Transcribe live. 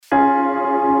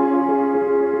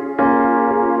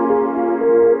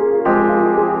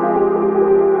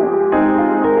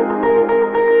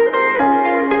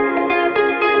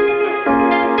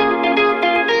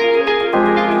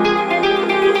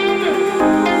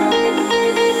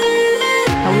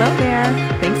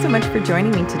there. Thanks so much for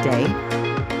joining me today.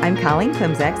 I'm Colleen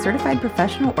Klimczak, Certified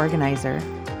Professional Organizer.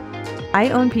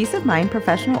 I own Peace of Mind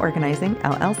Professional Organizing,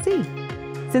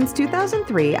 LLC. Since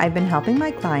 2003, I've been helping my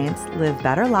clients live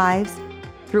better lives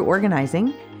through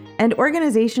organizing and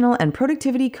organizational and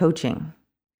productivity coaching.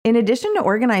 In addition to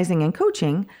organizing and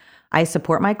coaching, I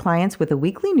support my clients with a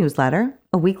weekly newsletter,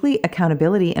 a weekly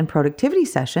accountability and productivity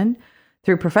session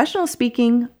through professional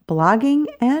speaking, blogging,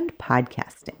 and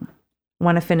podcasting.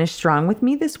 Want to finish strong with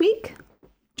me this week?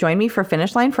 Join me for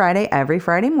Finish Line Friday every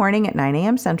Friday morning at 9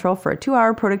 a.m. Central for a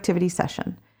 2-hour productivity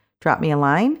session. Drop me a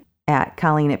line at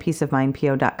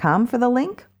colleen@peaceofmindpo.com for the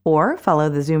link, or follow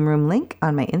the Zoom Room link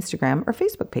on my Instagram or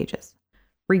Facebook pages.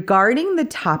 Regarding the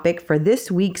topic for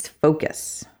this week's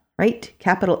focus, right?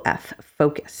 Capital F,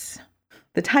 focus.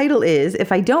 The title is,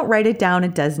 If I Don't Write It Down,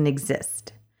 It Doesn't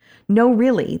Exist. No,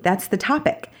 really, that's the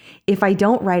topic. If I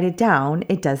don't write it down,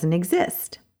 it doesn't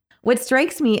exist. What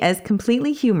strikes me as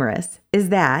completely humorous is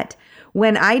that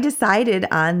when I decided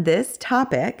on this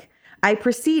topic, I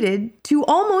proceeded to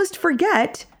almost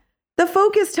forget the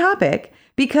focus topic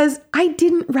because I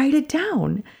didn't write it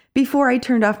down before I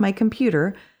turned off my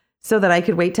computer so that I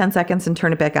could wait 10 seconds and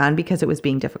turn it back on because it was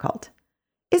being difficult.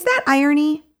 Is that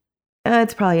irony?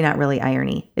 It's probably not really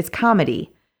irony. It's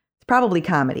comedy. It's probably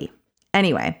comedy.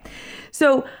 Anyway,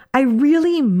 so I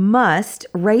really must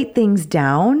write things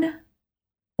down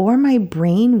or my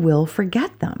brain will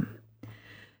forget them.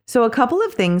 So a couple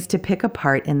of things to pick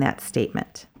apart in that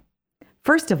statement.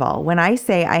 First of all, when I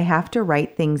say I have to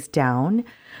write things down,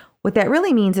 what that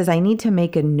really means is I need to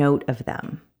make a note of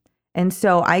them. And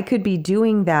so I could be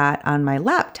doing that on my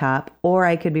laptop, or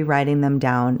I could be writing them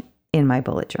down in my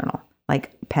bullet journal,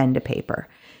 like pen to paper.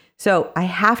 So I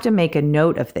have to make a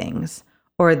note of things,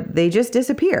 or they just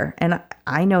disappear. And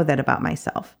I know that about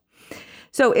myself.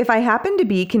 So if I happen to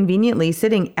be conveniently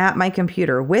sitting at my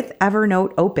computer with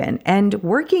Evernote open and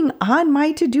working on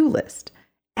my to-do list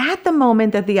at the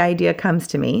moment that the idea comes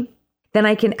to me, then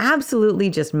I can absolutely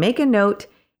just make a note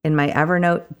in my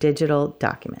Evernote digital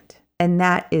document. And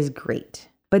that is great.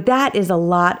 But that is a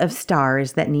lot of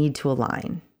stars that need to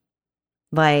align.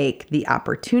 Like the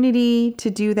opportunity to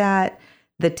do that,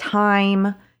 the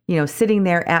time, sitting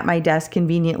there at my desk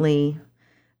conveniently,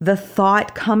 the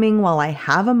thought coming while I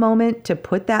have a moment to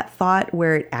put that thought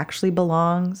where it actually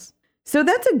belongs. So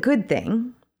that's a good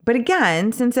thing. But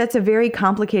again, since that's a very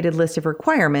complicated list of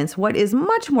requirements, what is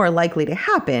much more likely to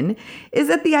happen is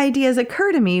that the ideas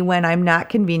occur to me when I'm not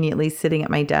conveniently sitting at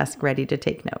my desk ready to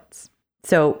take notes.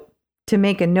 So to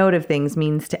make a note of things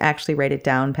means to actually write it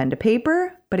down pen to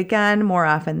paper. But again, more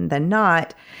often than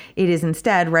not, it is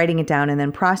instead writing it down and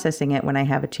then processing it when I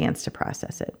have a chance to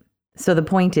process it. So the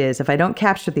point is, if I don't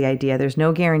capture the idea, there's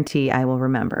no guarantee I will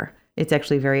remember. It's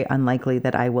actually very unlikely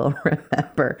that I will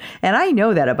remember. And I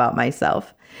know that about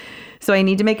myself. So I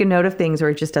need to make a note of things or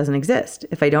it just doesn't exist.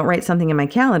 If I don't write something in my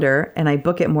calendar and I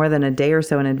book it more than a day or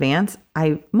so in advance,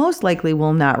 I most likely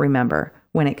will not remember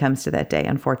when it comes to that day,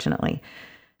 unfortunately.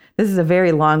 This is a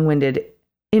very long-winded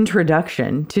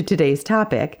introduction to today's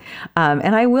topic.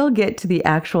 And I will get to the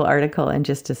actual article in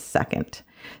just a second.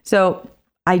 So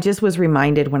I just was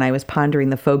reminded when I was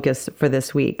pondering the focus for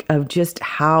this week of just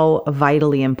how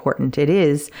vitally important it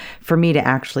is for me to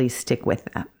actually stick with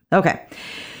that. Okay.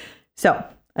 So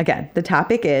again, the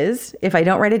topic is, if I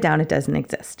don't write it down, it doesn't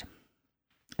exist.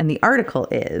 And the article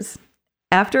is,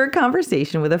 after a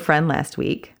conversation with a friend last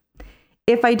week,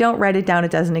 if I don't write it down,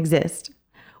 it doesn't exist,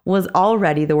 was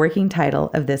already the working title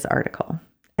of this article.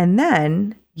 And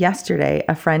then yesterday,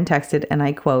 a friend texted, and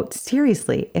I quote,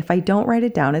 seriously, if I don't write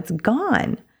it down, it's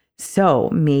gone. So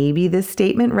maybe this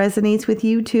statement resonates with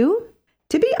you too?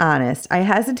 To be honest, I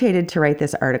hesitated to write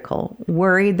this article,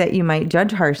 worried that you might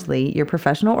judge harshly your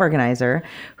professional organizer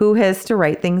who has to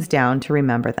write things down to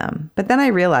remember them. But then I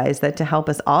realized that to help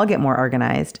us all get more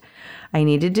organized, I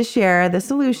needed to share the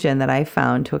solution that I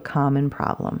found to a common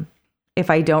problem. If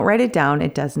I don't write it down,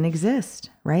 it doesn't exist,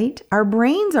 right? Our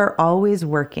brains are always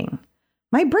working.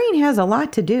 My brain has a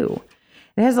lot to do.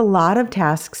 It has a lot of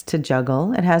tasks to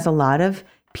juggle. It has a lot of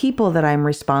people that I'm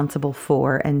responsible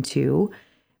for and to.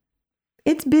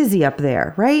 It's busy up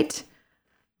there, right?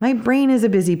 My brain is a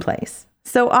busy place.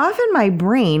 So often my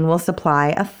brain will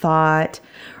supply a thought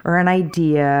or an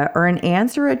idea or an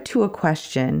answer to a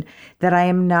question that I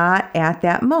am not at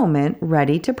that moment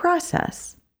ready to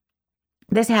process.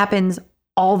 This happens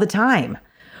all the time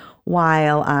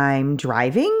while I'm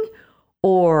driving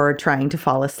or trying to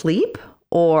fall asleep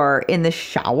or in the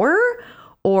shower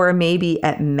or maybe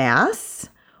at mass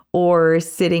or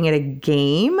sitting at a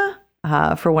game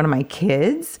for one of my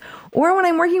kids or when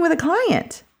I'm working with a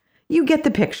client. You get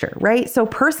the picture, right? So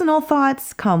personal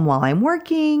thoughts come while I'm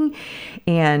working,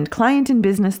 and client and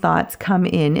business thoughts come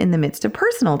in the midst of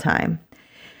personal time.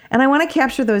 And I want to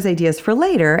capture those ideas for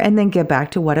later and then get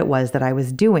back to what it was that I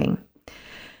was doing.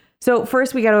 So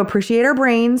first we got to appreciate our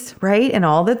brains, right? And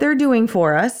all that they're doing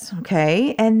for us,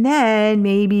 okay? And then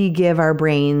maybe give our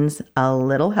brains a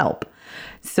little help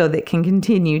so that can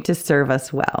continue to serve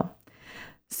us well.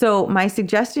 So my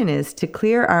suggestion is to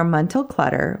clear our mental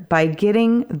clutter by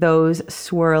getting those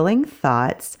swirling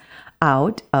thoughts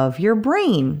out of your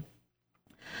brain.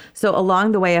 So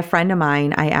along the way, a friend of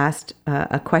mine, I asked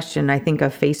a question, I think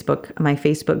of my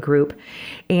Facebook group,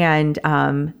 and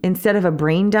instead of a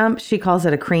brain dump, she calls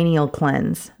it a cranial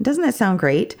cleanse. Doesn't that sound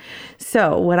great?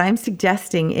 So what I'm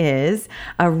suggesting is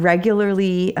a regular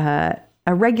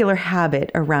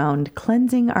habit around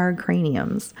cleansing our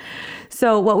craniums.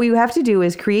 So what we have to do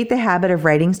is create the habit of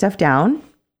writing stuff down.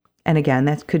 And again,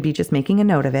 that could be just making a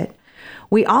note of it.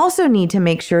 We also need to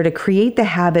make sure to create the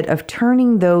habit of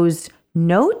turning those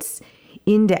notes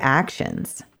into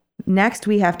actions. Next,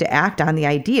 we have to act on the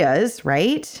ideas,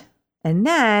 right? And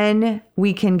then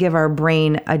we can give our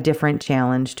brain a different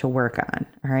challenge to work on.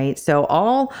 All right. So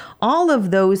all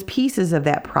of those pieces of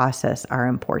that process are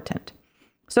important.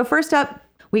 So first up,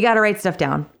 we got to write stuff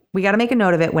down. We got to make a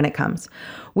note of it when it comes.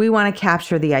 We want to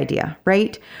capture the idea,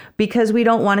 right? Because we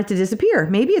don't want it to disappear.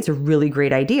 Maybe it's a really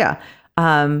great idea.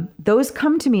 Those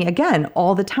come to me again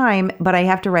all the time, but I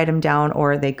have to write them down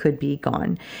or they could be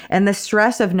gone. And the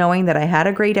stress of knowing that I had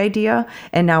a great idea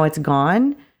and now it's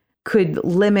gone could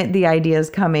limit the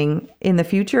ideas coming in the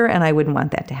future, and I wouldn't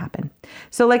want that to happen.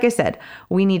 So like I said,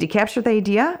 we need to capture the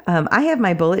idea. I have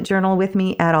my bullet journal with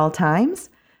me at all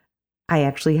times. I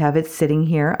actually have it sitting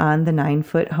here on the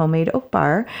 9-foot homemade oak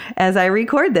bar as I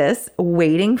record this,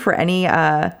 waiting for any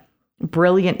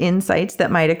brilliant insights that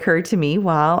might occur to me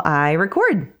while I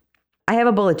record. I have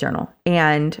a bullet journal,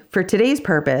 and for today's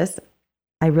purpose,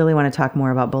 I really want to talk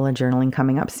more about bullet journaling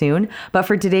coming up soon. But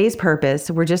for today's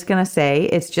purpose, we're just going to say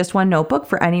it's just one notebook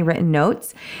for any written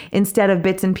notes instead of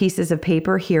bits and pieces of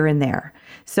paper here and there.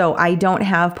 So I don't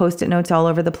have Post-it notes all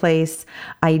over the place.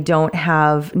 I don't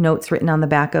have notes written on the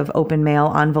back of open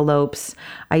mail envelopes.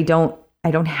 I don't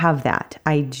have that.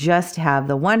 I just have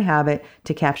the one habit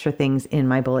to capture things in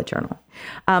my bullet journal.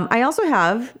 I also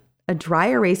have a dry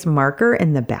erase marker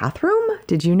in the bathroom.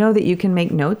 Did you know that you can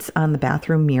make notes on the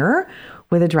bathroom mirror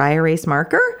with a dry erase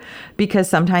marker? Because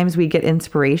sometimes we get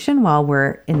inspiration while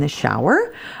we're in the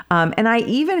shower. And I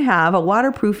even have a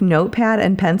waterproof notepad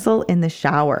and pencil in the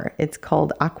shower. It's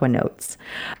called Aqua Notes.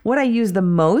 What I use the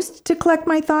most to collect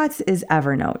my thoughts is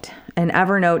Evernote. And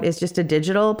Evernote is just a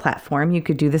digital platform. You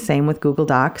could do the same with Google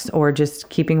Docs or just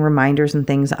keeping reminders and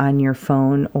things on your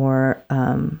phone or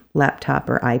laptop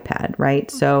or iPad,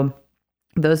 right? So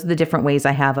those are the different ways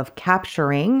I have of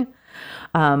capturing,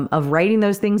 of writing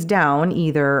those things down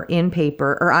either in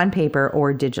paper or on paper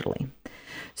or digitally.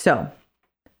 So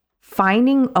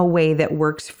finding a way that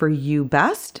works for you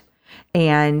best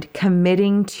and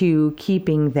committing to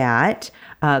keeping that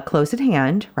close at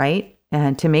hand, right?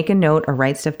 And to make a note or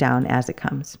write stuff down as it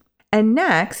comes. And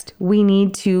next, we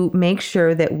need to make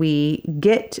sure that we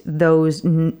get those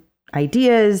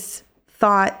ideas,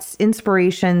 thoughts,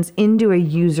 inspirations into a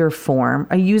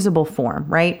usable form,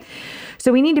 right?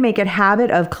 So we need to make a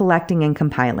habit of collecting and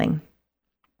compiling.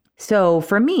 So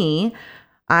for me,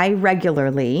 I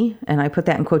regularly, and I put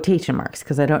that in quotation marks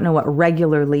because I don't know what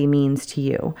regularly means to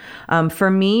you. For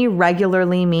me,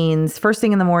 regularly means first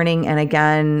thing in the morning and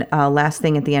again, last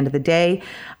thing at the end of the day.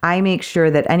 I make sure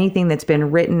that anything that's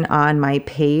been written on my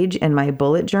page in my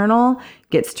bullet journal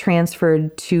gets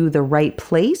transferred to the right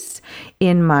place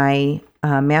in my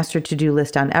master to-do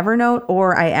list on Evernote,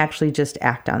 or I actually just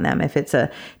act on them. If it's a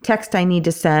text I need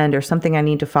to send or something I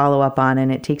need to follow up on,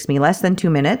 and it takes me less than 2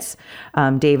 minutes,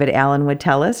 David Allen would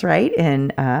tell us, right,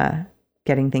 in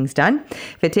getting things done.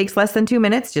 If it takes less than 2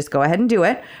 minutes, just go ahead and do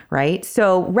it, right?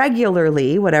 So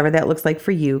regularly, whatever that looks like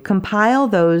for you, compile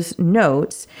those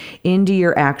notes into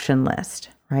your action list.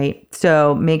 Right?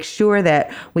 So make sure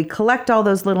that we collect all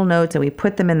those little notes and we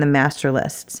put them in the master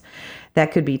lists.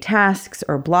 That could be tasks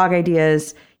or blog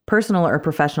ideas, personal or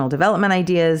professional development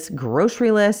ideas,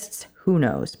 grocery lists, who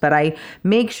knows? But I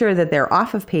make sure that they're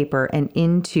off of paper and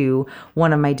into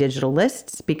one of my digital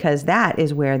lists because that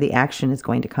is where the action is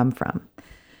going to come from.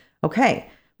 Okay,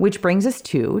 which brings us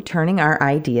to turning our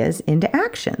ideas into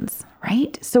actions,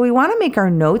 right? So we want to make our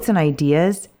notes and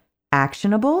ideas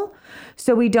actionable.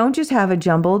 So we don't just have a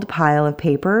jumbled pile of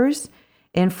papers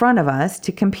in front of us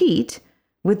to compete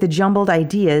with the jumbled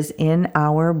ideas in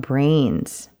our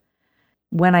brains.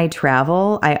 When I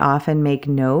travel, I often make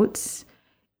notes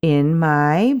in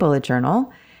my bullet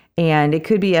journal. And it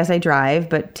could be as I drive,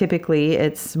 but typically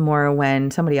it's more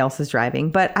when somebody else is driving.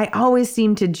 But I always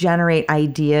seem to generate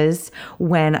ideas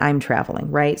when I'm traveling,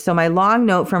 right? So my long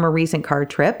note from a recent car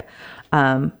trip,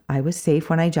 I was safe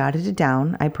when I jotted it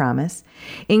down, I promise,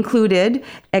 included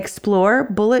explore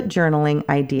bullet journaling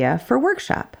idea for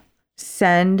workshop.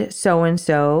 Send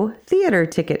so-and-so theater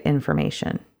ticket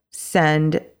information.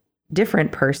 Send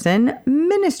different person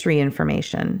ministry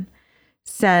information.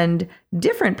 Send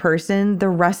different person the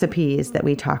recipes that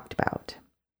we talked about.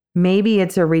 Maybe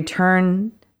it's a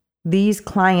return these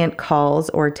client calls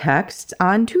or texts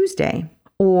on Tuesday.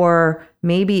 Or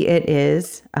maybe it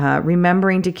is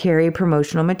remembering to carry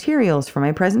promotional materials for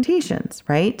my presentations,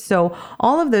 right? So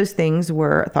all of those things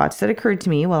were thoughts that occurred to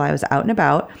me while I was out and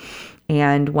about.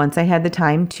 And once I had the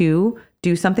time to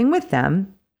do something with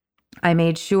them, I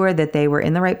made sure that they were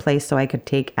in the right place so I could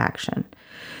take action.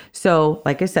 So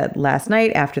like I said, last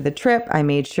night after the trip, I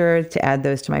made sure to add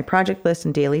those to my project list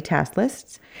and daily task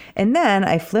lists. And then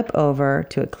I flip over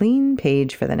to a clean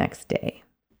page for the next day.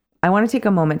 I want to take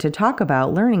a moment to talk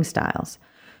about learning styles.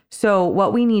 So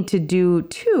what we need to do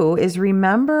too is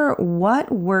remember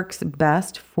what works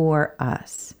best for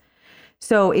us.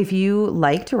 So if you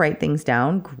like to write things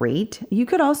down, great. You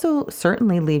could also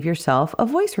certainly leave yourself a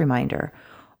voice reminder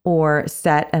or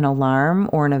set an alarm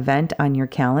or an event on your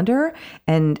calendar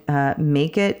and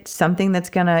make it something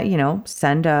that's going to,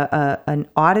 send an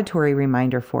auditory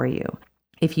reminder for you.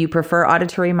 If you prefer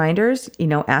auditory reminders,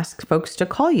 ask folks to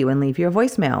call you and leave you a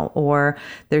voicemail, or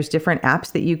there's different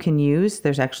apps that you can use.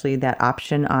 There's actually that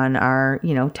option on our,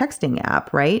 texting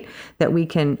app, right? That we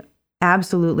can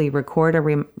absolutely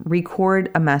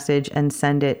record a message and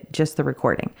send it just the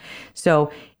recording.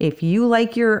 So if you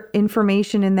like your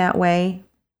information in that way,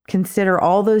 consider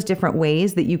all those different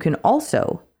ways that you can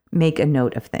also make a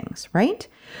note of things, right?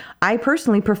 I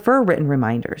personally prefer written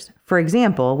reminders. For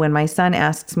example, when my son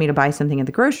asks me to buy something at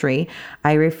the grocery,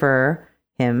 I refer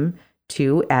him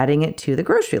to adding it to the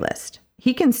grocery list.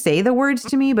 He can say the words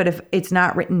to me, but if it's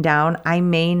not written down, I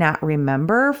may not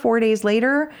remember 4 days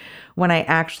later when I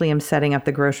actually am setting up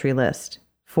the grocery list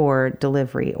for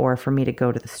delivery or for me to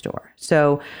go to the store.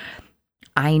 So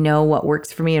I know what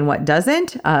works for me and what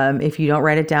doesn't. If you don't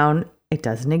write it down, it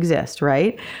doesn't exist,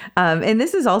 right? And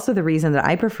this is also the reason that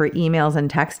I prefer emails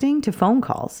and texting to phone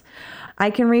calls. I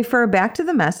can refer back to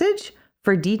the message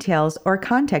for details or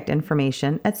contact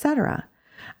information, etc.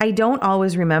 I don't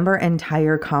always remember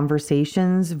entire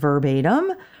conversations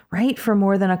verbatim, right, for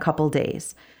more than a couple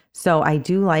days. So I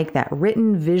do like that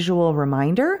written visual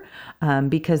reminder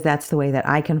because that's the way that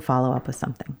I can follow up with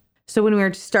something. So when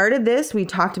we started this, we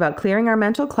talked about clearing our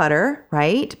mental clutter,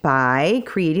 right? By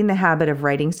creating the habit of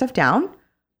writing stuff down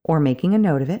or making a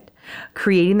note of it,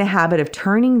 creating the habit of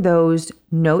turning those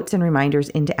notes and reminders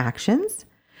into actions,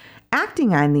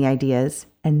 acting on the ideas,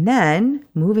 and then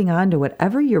moving on to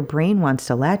whatever your brain wants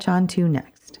to latch onto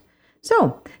next.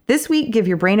 So this week, give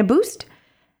your brain a boost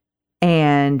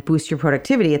and boost your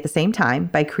productivity at the same time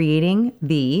by creating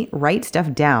the write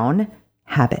stuff down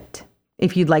habit.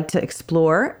 If you'd like to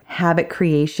explore habit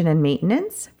creation and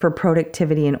maintenance for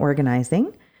productivity and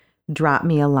organizing, drop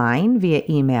me a line via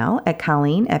email at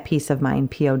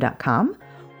colleen@peaceofmindpo.com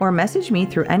or message me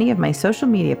through any of my social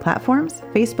media platforms,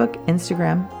 Facebook,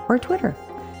 Instagram, or Twitter.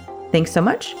 Thanks so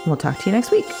much. We'll talk to you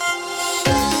next week.